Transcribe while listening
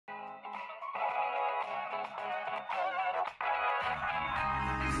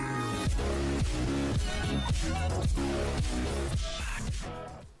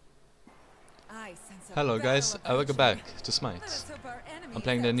Hello guys, welcome back to Smite. I'm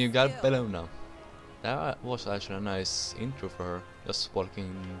playing the new girl Bellona. That was actually a nice intro for her, just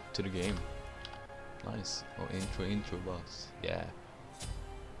walking to the game. Nice. Oh, intro boss. Yeah.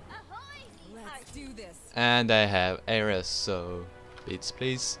 Let's do this. And I have areas, so beats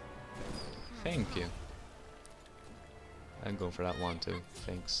please. Thank you. I'm going for that one too,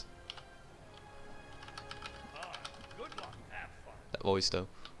 thanks. That voice though.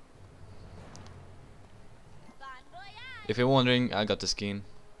 If you're wondering, I got the skin.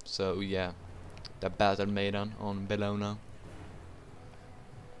 So yeah, the Battle Maiden on Bellona.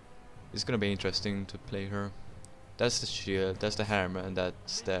 It's gonna be interesting to play her. That's the shield, that's the hammer, and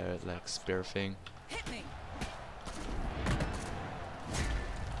that's the like spear thing.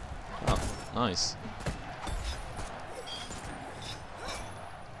 Oh, nice.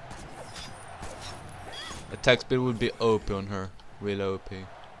 Attack speed would be OP on her, real OP.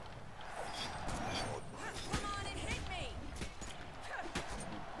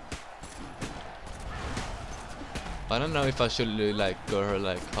 I don't know if I should like go her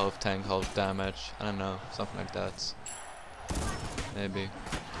like half tank, half damage. I don't know, something like that. Maybe.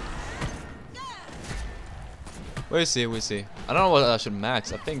 We'll see, we'll see. I don't know what I should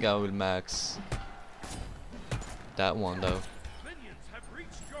max. I think I will max that one though.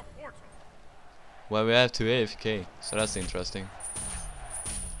 Well, we have 2 AFK, so that's interesting.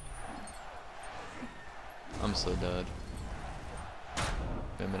 I'm so dead.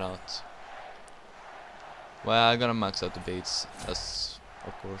 Maybe not. Well, I'm gonna max out the beats, that's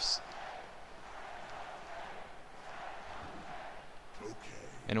of course.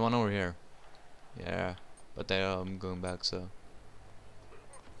 Anyone over here? Yeah, but they are going back, so.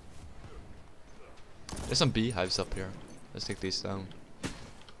 There's some beehives up here. Let's take these down.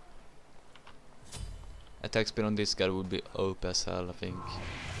 Attack speed on this guy would be OP as hell, I think.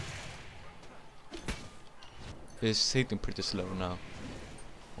 He's hitting pretty slow now.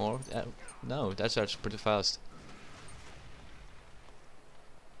 Or no, that's actually pretty fast.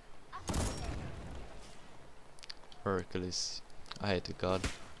 Hercules, I hate the god.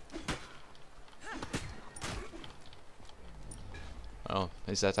 Oh,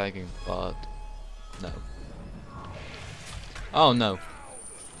 he's attacking, but no. Oh no.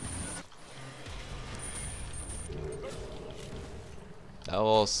 That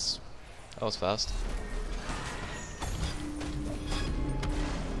was fast.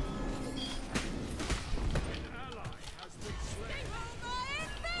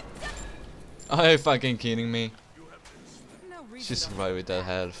 Are you fucking kidding me? She survived with that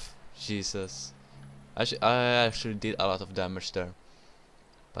health. Jesus. I actually did a lot of damage there.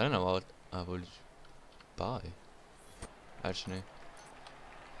 But I don't know what I would buy. Actually.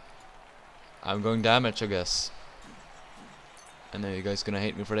 I'm going damage, I guess. I know you guys gonna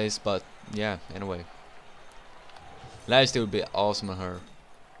hate me for this, but yeah, anyway. Lifesteal would be awesome on her.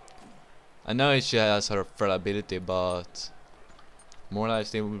 I know she has her full ability, but more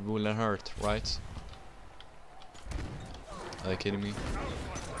lifesteal wouldn't hurt, right? Are you kidding me?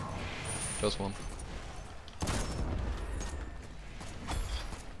 Just one.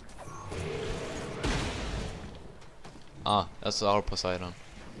 Ah, that's our Poseidon.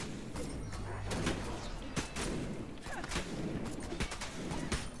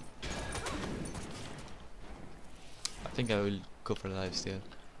 I think I will go for lifesteal.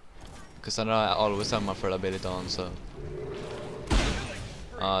 Because I know I always have my full ability on, so.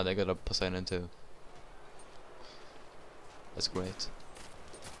 Ah, they got a Poseidon too. That's great.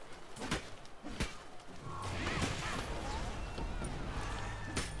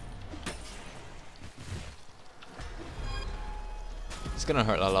 It's gonna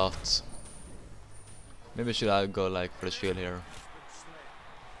hurt a lot. Maybe should I go like for the shield here?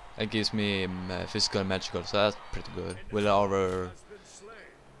 That gives me physical and magical, so that's pretty good. Will our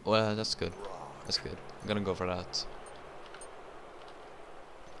well, that's good. That's good. I'm gonna go for that.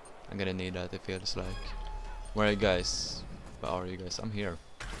 I'm gonna need that, it feels like. Where are you guys? Where are you guys? I'm here.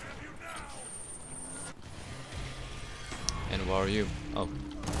 And where are you? Oh,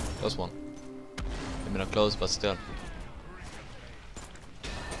 close one. Maybe not close, but still.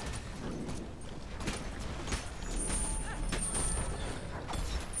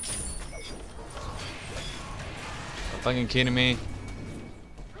 Fucking kidding me?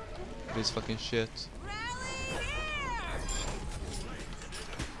 This fucking shit.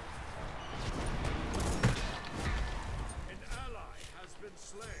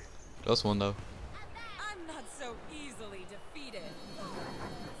 Close one though. I'm not so easily defeated.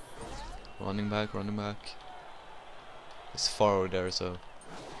 Running back. It's far over there, so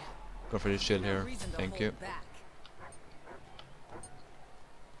Go for the shield here. Thank you.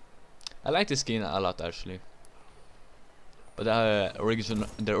 I like the skin a lot actually. But the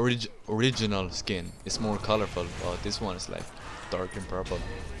original skin is more colorful, but this one is like dark and purple.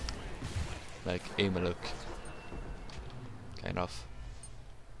 Like Amy look. Kind of.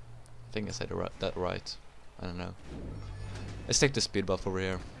 I think I said that right. I don't know. Let's take the speed buff over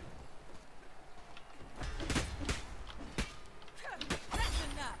here.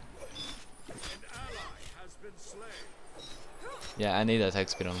 Yeah, I need attack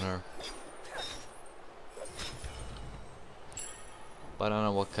speed on her. But I don't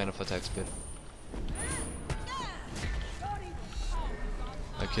know what kind of attack speed.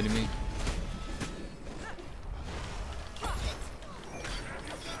 Are you kidding me?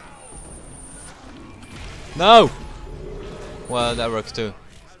 No! Well, that works too.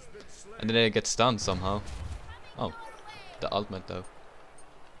 And then they get stunned somehow. Oh, the ultimate though.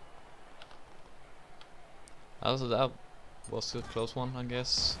 Also, that was a close one, I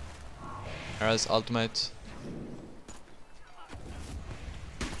guess. Hera's ultimate.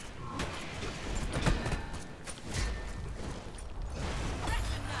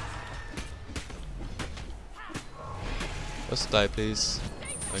 Just die, please.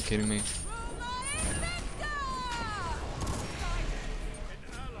 Are you kidding me?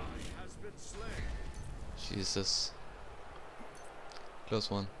 Jesus. Close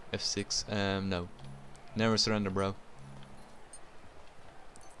one. F6. No. Never surrender, bro.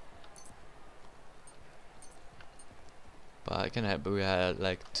 But I can have. But we had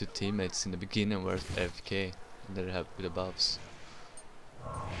like 2 teammates in the beginning were AFK, and they have with the buffs.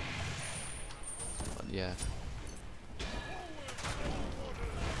 But yeah.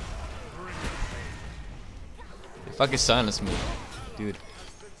 You fucking silence me, dude.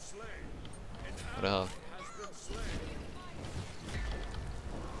 What the hell?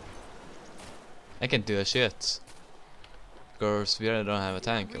 I can't do a shit. Because we don't have a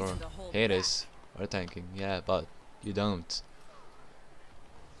tank, or Hades are tanking, yeah, but you don't.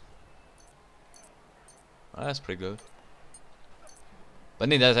 Well, that's pretty good. But I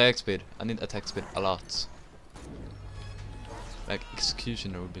need attack speed. I need attack speed a lot. Like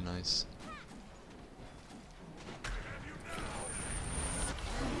executioner would be nice.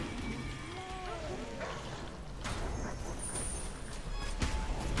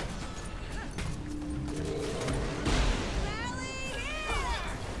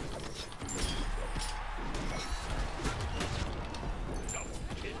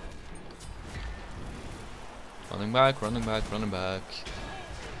 Running back, running back, running back.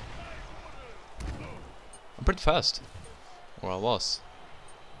 I'm pretty fast. Or I was.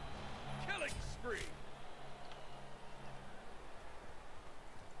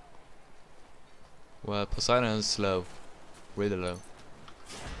 Well, Poseidon is slow. Really low.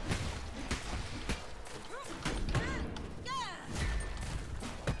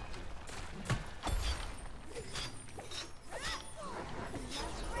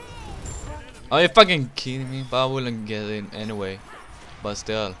 Are you fucking kidding me? But I wouldn't get in anyway. But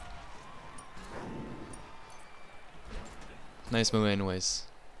still. Nice move anyways.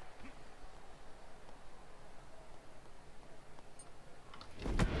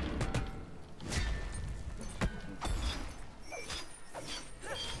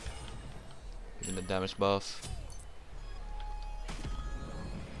 Give me the damage buff.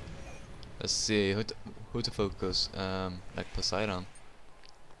 Let's see who to focus. Like Poseidon.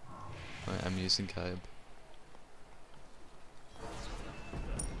 I'm using Kaib.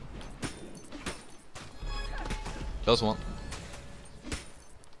 Close one.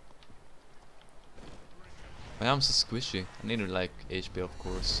 My arms are squishy. I need like HP, of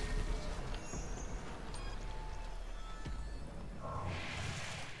course.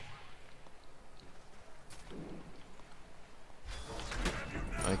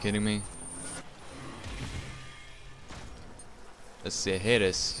 Are you kidding me? Let's see,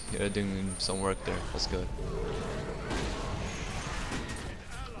 Hades, you're doing some work there, that's good.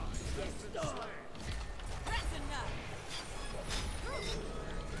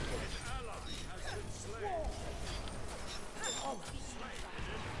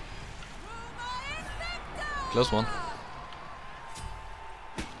 Close one.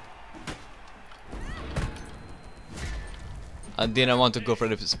 I didn't want to go for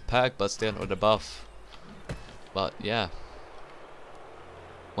the pack, but still, or the buff. But yeah.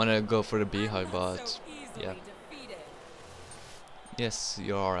 Wanna go for the beehive, but yeah. Yes,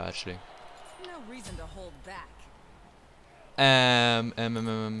 you are actually. No reason to hold back.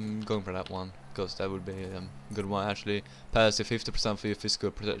 Going for that one, because that would be a good one actually. Passive 50% for your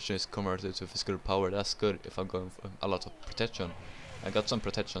physical protection is converted to physical power. That's good if I'm going for a lot of protection. I got some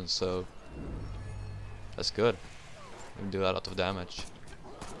protection, so that's good. We can do a lot of damage.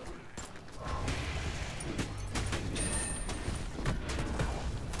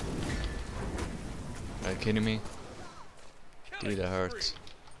 Are you kidding me? Dude, that hurt.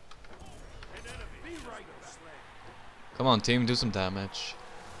 Come on, team, do some damage.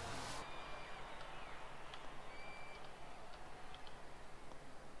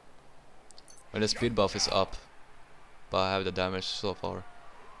 Well, the speed buff is up, but I have the damage so far.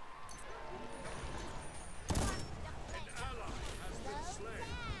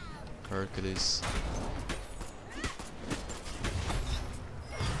 Hercules.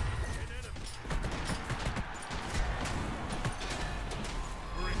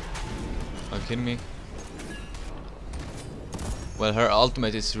 Are you kidding me? Well, her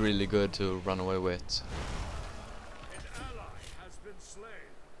ultimate is really good to run away with.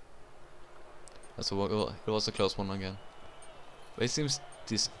 It was a close one again. But it seems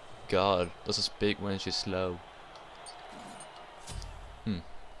this god doesn't speak when she's slow.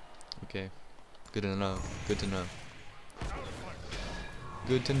 Okay. Good to know. Good to know.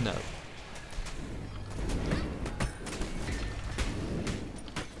 Good to know.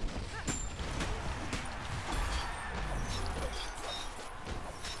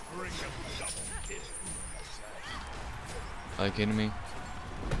 Are you kidding me?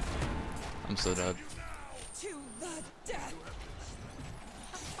 I'm so dead. To the death.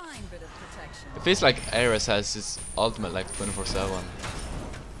 A fine bit of protection. It feels like Ares has his ultimate like 24/7.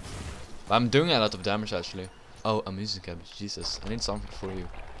 But I'm doing a lot of damage actually. Oh, a music cabbage. Jesus, I need something for you.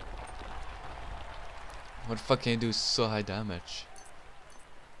 What the fuck can you do so high damage?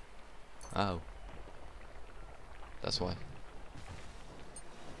 Ow. That's why.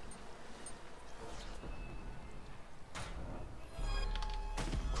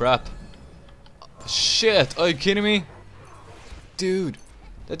 Crap. Shit, are you kidding me? Dude,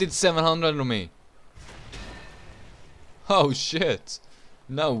 that did 700 on me. Oh shit.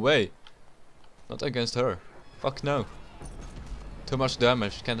 No way. Not against her. Fuck no. Too much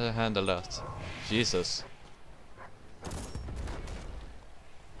damage, can't handle that. Jesus.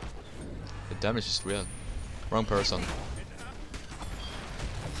 The damage is real. Wrong person.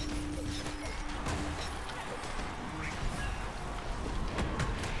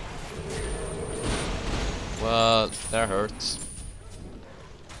 Well, that hurts.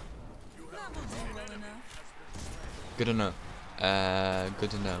 That will do well enough. Good to know.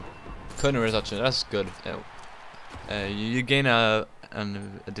 Good to know. Couldn't retouch it. That's good. You gain an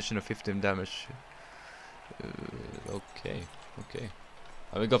additional 15 damage. Okay, okay.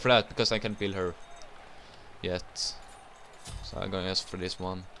 I will go for that because I can't build her yet. So I'm going to ask for this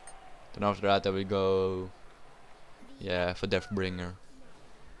one. Then after that, I will go. Yeah, for Deathbringer.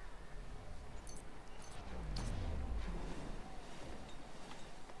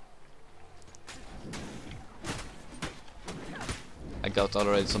 I got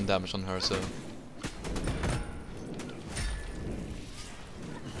already some damage on her, so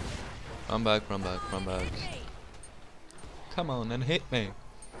run back, run back, run back. Come on and hit me.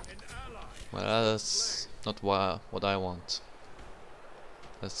 Well, that's not what I want.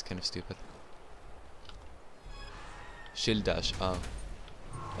 That's kind of stupid. Shield dash. Oh,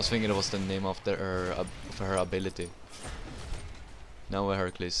 I was thinking it was the name of her ability. No,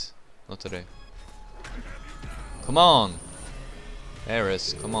 Hercules. Not today. Come on.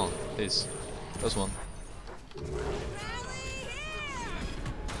 Ares, come on, please. Close one.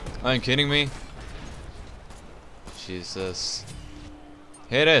 Are you kidding me? Jesus.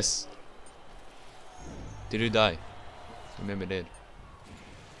 Here it is. Did you die? You maybe did.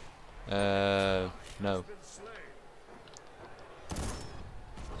 No.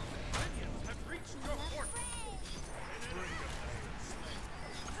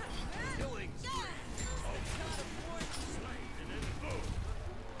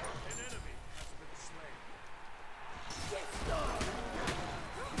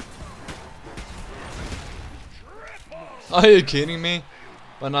 Are you kidding me?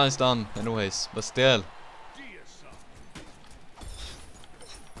 But now it's done anyways, but still.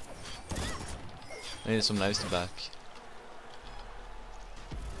 I need some lifesteal back.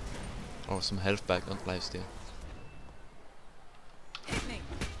 Or some health back, not lifesteal.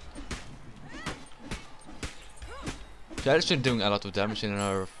 She's actually doing a lot of damage in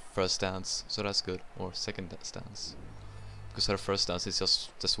her first stance, so that's good. Or second stance. Because her first stance is just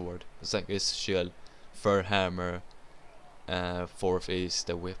the sword. It's like it's shield, third hammer, fourth is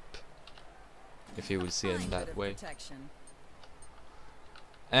the whip. If you will see it in that way.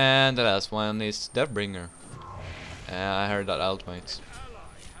 And the last one is Deathbringer. I heard that ultimate.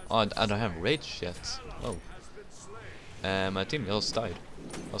 Oh, I don't have rage yet. Oh. My team just died.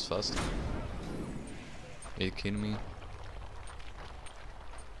 That was fast. Are you kidding me?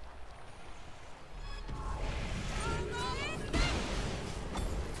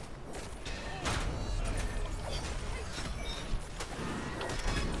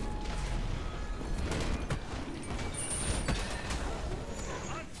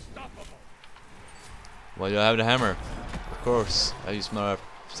 Well, you have the hammer. Of course, I use my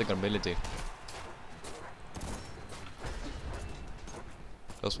second ability.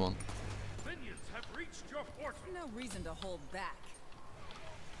 Just one. Minions have reached your portal. No reason to hold back.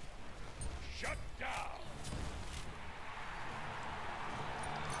 Shut down.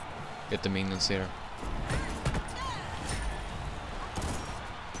 Get the minions here.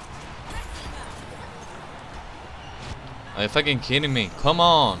 Are you fucking kidding me? Come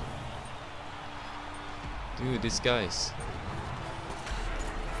on! Dude, these guys.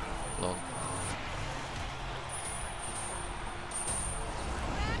 Lol.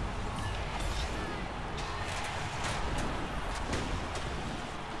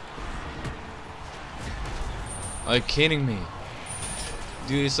 Are you kidding me?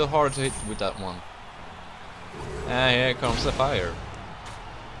 Dude, it's so hard to hit with that one. Ah, here comes the fire.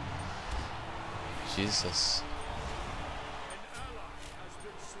 Jesus.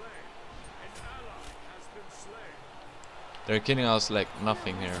 They're killing us like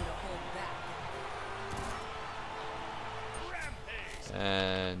nothing here.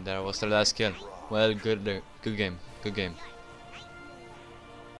 And that was the last kill. Well, good game. Good game.